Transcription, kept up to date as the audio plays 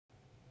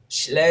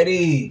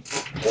Sletty,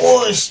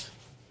 what's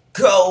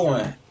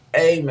going?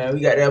 Hey man, we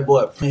got that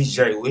boy Prince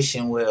Drake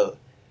wishing well.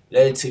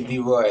 Let it to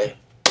V-Roy.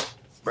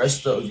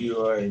 Rest up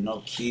V-Roy, no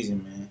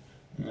keysing, man.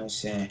 You know what I'm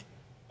saying?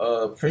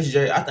 Prince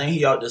Drake, I think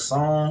he out the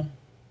song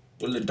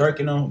with the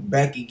Dirk in him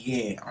back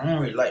again. I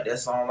don't really like that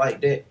song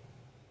like that.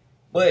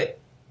 But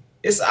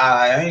it's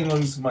alright. I ain't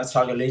gonna do too much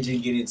talking. Let's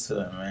just get into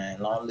it, man.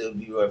 Long live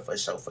V-Roy for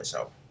sure, for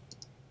sure.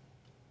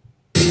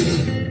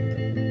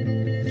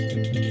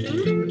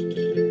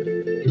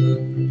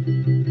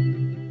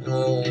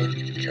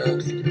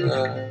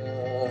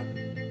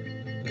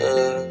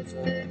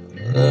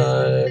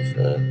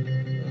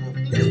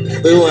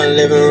 We wasn't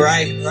living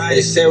right,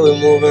 they said we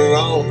moving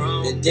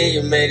wrong. And then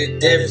you made a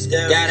difference,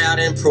 got out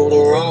and proved them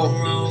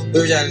wrong. We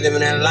was just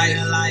living that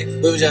life,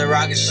 we was just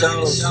rocking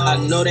shows. I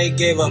know they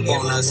gave up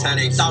on us, how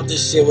they thought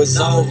this shit was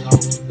over.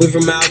 We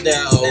from out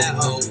there,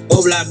 oh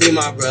block be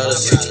my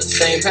brothers.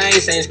 Same pain,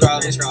 same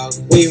struggle,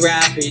 we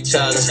ride for each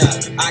other.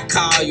 I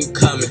call you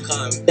coming,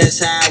 that's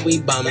how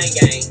we bumming.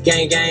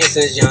 Gang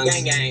since young,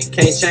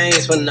 can't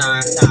change for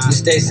none. We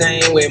stay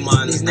same with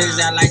money. These niggas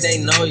act like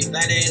they know you,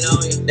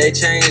 they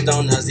changed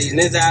on us. These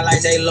niggas act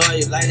like they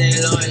loyal,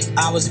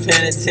 I was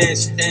paying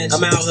attention.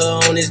 I'm out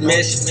here on this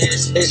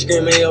mission. They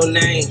screaming your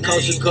name,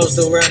 coast to coast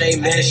the world they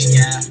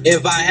mission.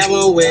 If I have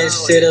a wish,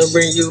 it'll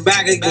bring you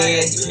back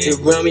again. You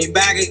bring me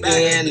back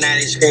again. Now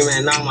they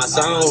screaming on my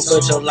song.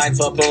 Put your life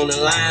up on the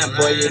line,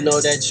 boy. You know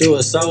that you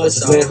a soul.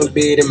 Went from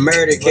being the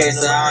murder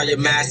case to all your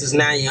masters,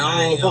 now your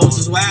own. Folks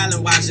was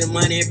wildin', watching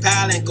money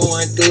piling,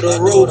 going through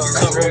the roof.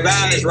 Come from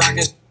violence,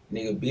 rocking.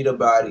 Nigga beat a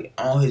body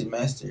on his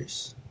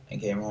masters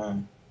and came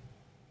home.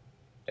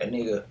 That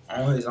nigga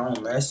own his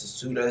own masters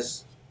too.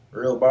 That's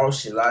real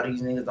bullshit. A lot of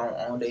these niggas don't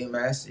own their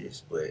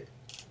masters, but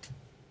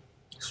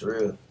it's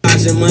real.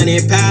 Watching money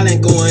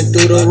piling, going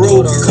through the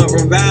roof. Come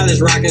from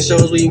violence, rocking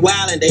shows, we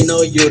wildin', they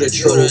know you the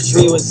truth.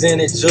 We was in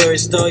a jewelry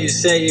store, you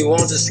say you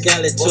want the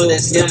skeleton too.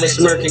 Never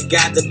smirking,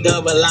 got the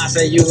double, I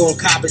say you gon'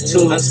 cop it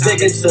too. I'm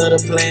sticking to the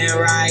plan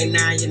right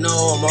now, you know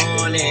I'm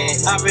on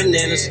it. Hopping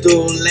in the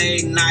stool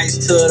late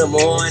nights till the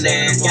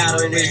morning.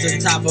 Gotta reach the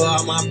top of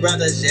all my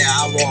brothers, yeah,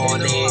 I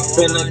want it.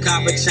 Finna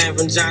cop a chain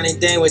from Johnny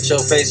Dang with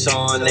your face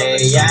on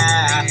it,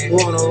 yeah.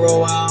 Wanna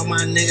roll all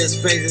my niggas'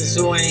 faces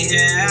who ain't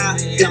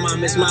here. Damn, I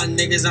miss my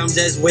niggas, I'm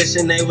just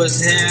wishing they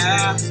was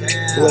here.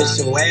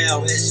 Wishing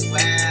well.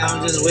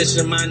 I'm just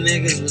wishing my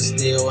niggas was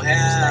still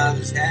here.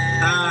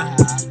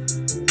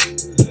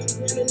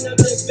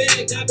 Another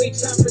bag, I be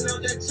chopping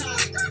on that top.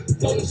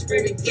 Phone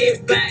screaming,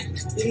 get back.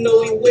 You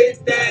know we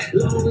with that.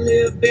 Long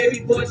live baby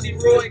boy, see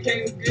Roy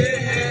came with good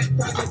hat.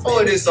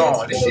 Oh, this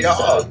song, this shit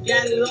hard.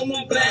 Got it on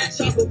my back.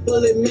 Chop a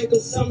bullet, make him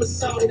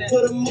somersault,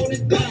 put him on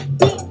his back.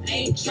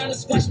 Ain't tryna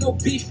squash no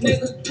beef,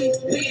 nigga.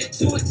 We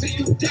into it till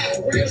you die.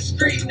 Real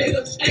street,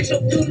 nigga. Ain't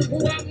your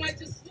funeral, I might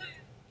just slap.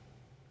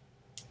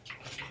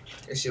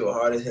 That shit was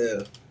hard as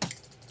hell.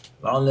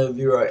 Long live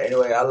V-Roy.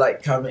 Anyway, I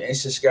like, comment, and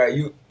subscribe.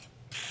 You.